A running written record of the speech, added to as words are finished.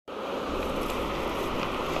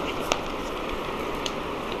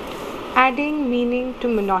Adding meaning to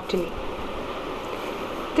monotony.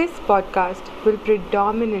 This podcast will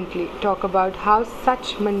predominantly talk about how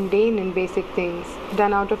such mundane and basic things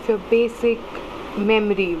done out of your basic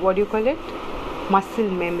memory, what do you call it? Muscle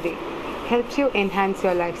memory, helps you enhance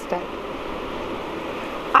your lifestyle.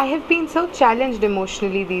 I have been so challenged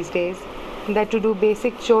emotionally these days that to do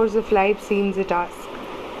basic chores of life seems a task.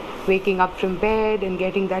 Waking up from bed and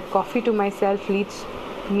getting that coffee to myself leads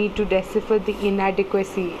me to decipher the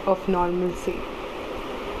inadequacy of normalcy.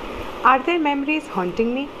 Are there memories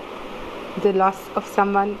haunting me? The loss of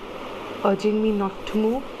someone urging me not to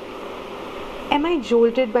move? Am I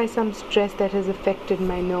jolted by some stress that has affected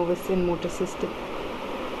my nervous and motor system?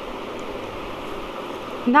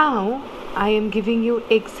 Now, I am giving you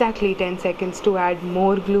exactly 10 seconds to add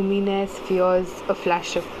more gloominess, fears, a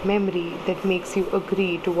flash of memory that makes you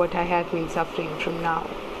agree to what I have been suffering from now.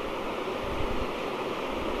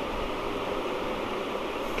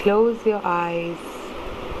 Close your eyes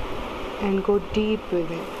and go deep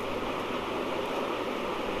within.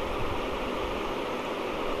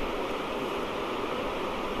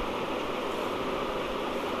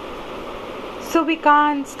 So we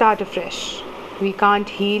can't start afresh. We can't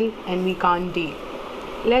heal and we can't deal.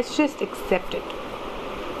 Let's just accept it.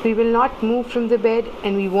 We will not move from the bed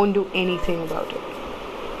and we won't do anything about it.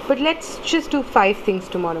 But let's just do 5 things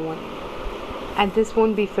tomorrow morning. And this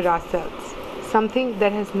won't be for ourselves. Something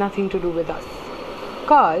that has nothing to do with us.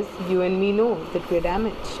 Cause you and me know that we're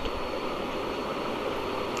damaged.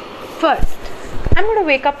 First, I'm going to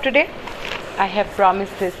wake up today. I have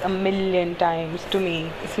promised this a million times to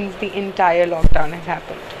me since the entire lockdown has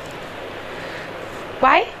happened.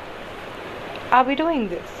 Why are we doing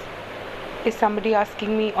this? Is somebody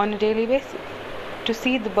asking me on a daily basis to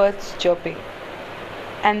see the birds chirping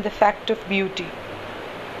and the fact of beauty.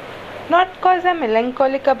 Not because I'm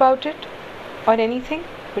melancholic about it or anything,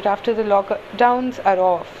 but after the lockdowns are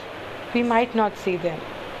off, we might not see them.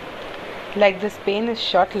 Like this pain is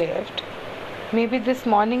short-lived, maybe this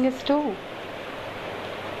morning is too.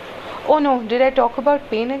 Oh no, did I talk about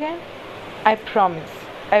pain again? I promise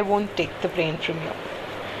I won't take the pain from you.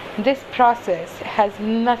 This process has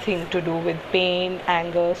nothing to do with pain,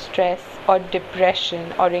 anger, stress, or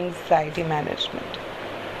depression or anxiety management.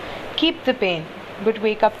 Keep the pain, but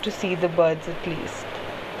wake up to see the birds at least.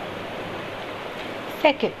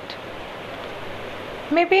 Second,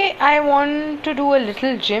 maybe I want to do a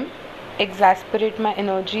little gym, exasperate my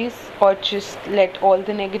energies, or just let all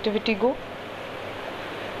the negativity go.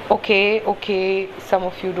 Okay, some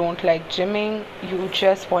of you don't like gymming, you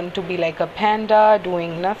just want to be like a panda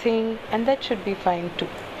doing nothing, and that should be fine too.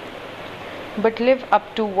 But live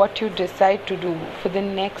up to what you decide to do for the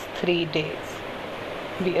next 3 days.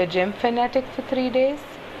 Be a gym fanatic for 3 days,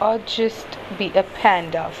 or just be a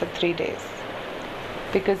panda for 3 days.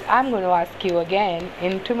 Because I'm going to ask you again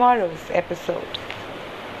in tomorrow's episode.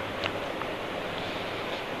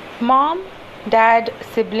 Mom, dad,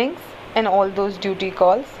 siblings, and all those duty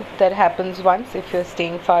calls that happens once if you're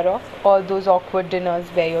staying far off, all those awkward dinners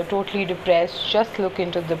where you're totally depressed, just look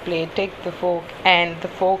into the plate, take the fork, and the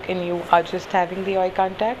fork and you are just having the eye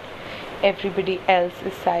contact. Everybody else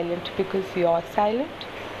is silent because you're silent.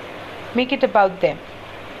 Make it about them.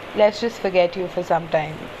 Let's just forget you for some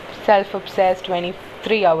time. Self-obsessed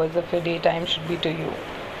 23 hours of your daytime should be to you.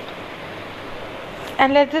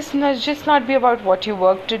 And let this just not be about what you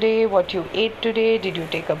worked today, what you ate today, did you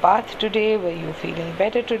take a bath today, were you feeling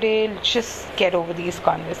better today? Just get over these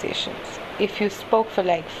conversations. If you spoke for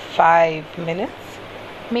like 5 minutes,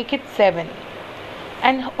 make it 7.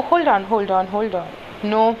 And hold on.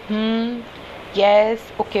 No, yes,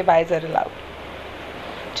 okay, buys are allowed.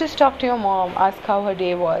 Just talk to your mom, ask how her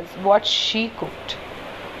day was, what she cooked,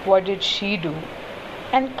 what did she do,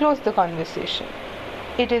 and close the conversation.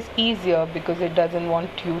 It is easier because it doesn't want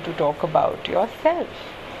you to talk about yourself.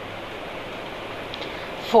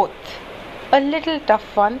 Fourth, a little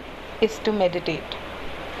tough one is to meditate.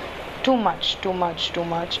 Too much.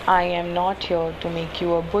 I am not here to make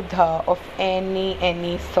you a Buddha of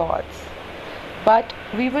any sorts. But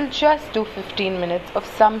we will just do 15 minutes of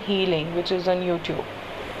some healing which is on YouTube.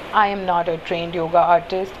 I am not a trained yoga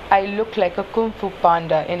artist. I look like a Kung Fu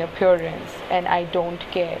Panda in appearance and I don't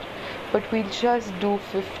care. But we'll just do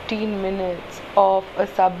 15 minutes of a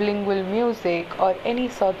sublingual music or any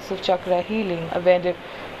sorts of chakra healing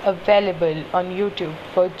available on YouTube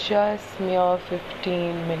for just mere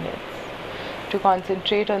 15 minutes. To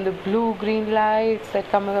concentrate on the blue-green lights that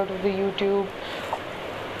come out of the YouTube,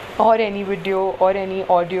 or any video or any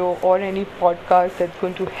audio or any podcast that's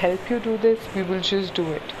going to help you do this, we will just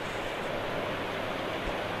do it.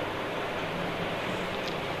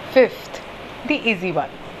 Fifth, the easy one.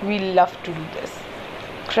 We love to do this.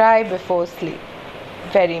 Cry before sleep.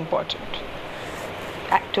 Very important.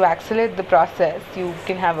 To accelerate the process, you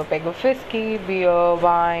can have a peg of whiskey, beer,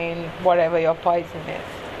 wine, whatever your poison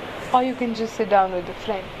is. Or you can just sit down with a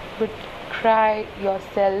friend. But cry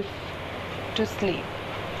yourself to sleep.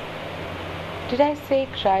 Did I say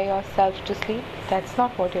cry yourself to sleep? That's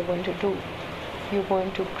not what you're going to do. You're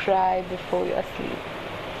going to cry before you sleep.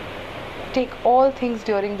 Take all things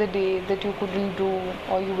during the day that you couldn't do,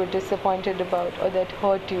 or you were disappointed about, or that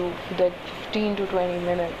hurt you for that 15 to 20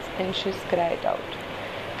 minutes, and just cry it out.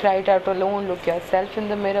 Cry it out alone, look yourself in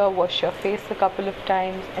the mirror, wash your face a couple of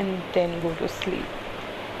times, and then go to sleep.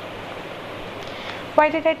 Why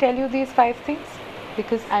did I tell you these 5 things?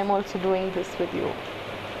 Because I'm also doing this with you.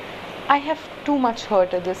 I have too much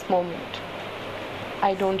hurt at this moment.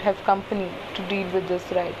 I don't have company to deal with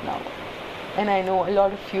this right now. And I know a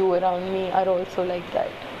lot of you around me are also like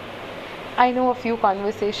that. I know a few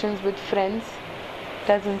conversations with friends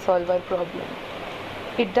doesn't solve our problem.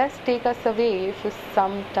 It does take us away for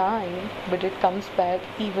some time, but it comes back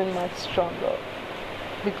even much stronger.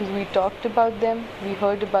 Because we talked about them, we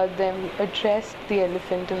heard about them, we addressed the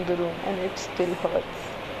elephant in the room, and it still hurts.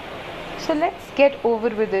 So let's get over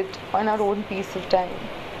with it on our own piece of time.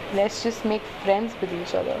 Let's just make friends with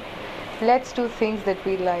each other. Let's do things that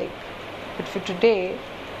we like. But for today,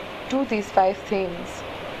 do these 5 things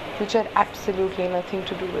which are absolutely nothing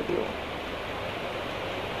to do with you.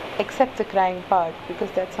 Except the crying part,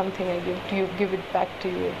 because that's something I give it back to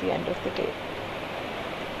you at the end of the day.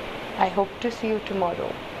 I hope to see you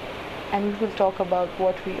tomorrow, and we will talk about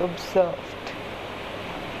what we observed